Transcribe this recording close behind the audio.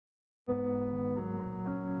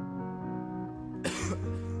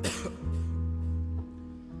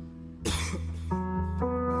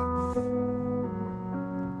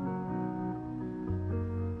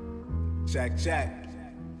Check, check.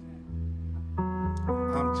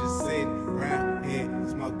 I'm just sitting around here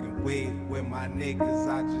smoking weed with my niggas.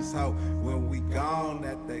 I just hope when we gone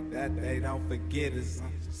that they don't forget us.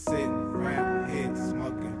 I'm just sitting around here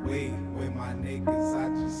smoking weed with my niggas.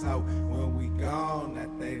 I just hope when we gone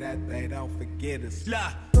that they don't forget us.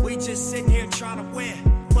 Look, we just sitting here trying to win.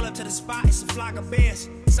 Pull up to the spot, it's a flock of bears.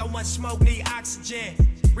 So much smoke, need oxygen.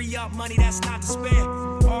 Re-up money, that's not to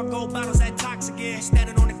spend. All gold bottles that toxic.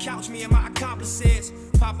 Standing on the couch, me and my accomplices.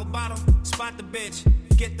 Pop a bottle, spot the bitch.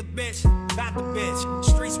 Get the bitch, got the bitch.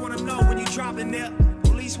 Streets wanna know when you dropping it.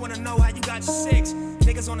 Police wanna know how you got your six.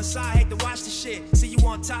 Niggas on the side hate to watch the shit. See you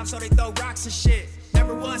on top, so they throw rocks and shit.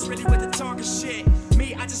 Never was really with the talking shit.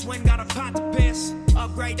 Me, I just went and got a pot to piss.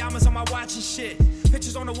 Upgrade diamonds on my watch and shit.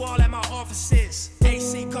 Pictures on the wall at my offices.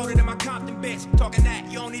 AC coded in my Compton bitch. Talking that,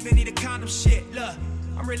 you don't even need a condom shit. Look,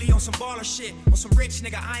 I'm really on some baller shit. On some rich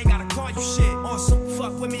nigga, I ain't gotta call you shit. On some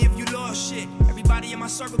fuck with me if you loyal shit. Everybody in my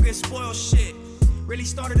circle get spoiled shit. Really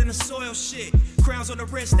started in the soil shit. Crowns on the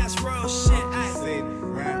wrist, that's royal shit. I'm sitting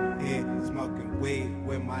around here smoking weed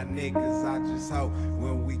with my niggas. I just hope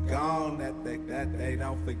when we gone that they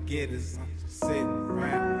don't forget us. I'm just sitting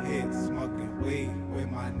around here smoking weed with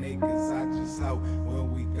my niggas. I just hope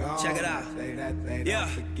when we gone check it out. They don't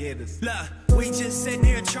forget us. Look, we just sitting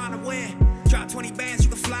here trying to win. Drop 20 bands, you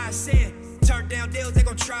can fly us in. Turn down deals, they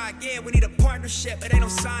gon' try again. We need a partnership, but they don't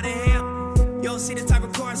sign in here. You don't see the type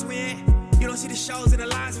of cars we in. You don't see the shows and the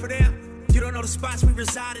lines for them. You don't know the spots we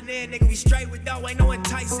residing in. Nigga, we straight with dough, ain't no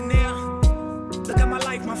enticing there. Look at my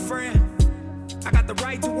life, my friend. I got the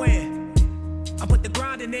right to win. I put the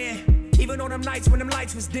grinding in, even on them nights when them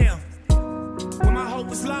lights was dim. When my hope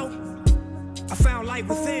was low, I found light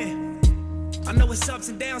within. I know it's ups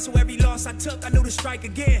and downs, so every loss I took, I knew to strike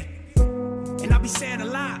again. And I be saying a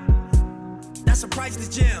lot, that's a priceless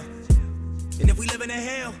gem. And if we live in a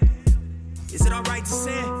hell, is it alright to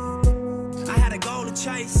sin? I had a goal to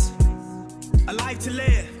chase, a life to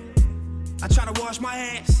live. I try to wash my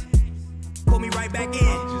hands, pull me right back in.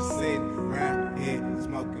 I'm just sitting around here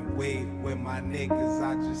smoking weed with my niggas.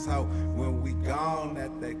 I just hope when we gone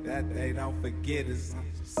that they don't forget us.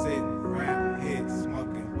 I'm just sitting around here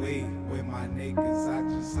smoking weed with my niggas. I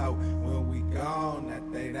just hope when we gone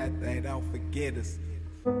that they don't forget us.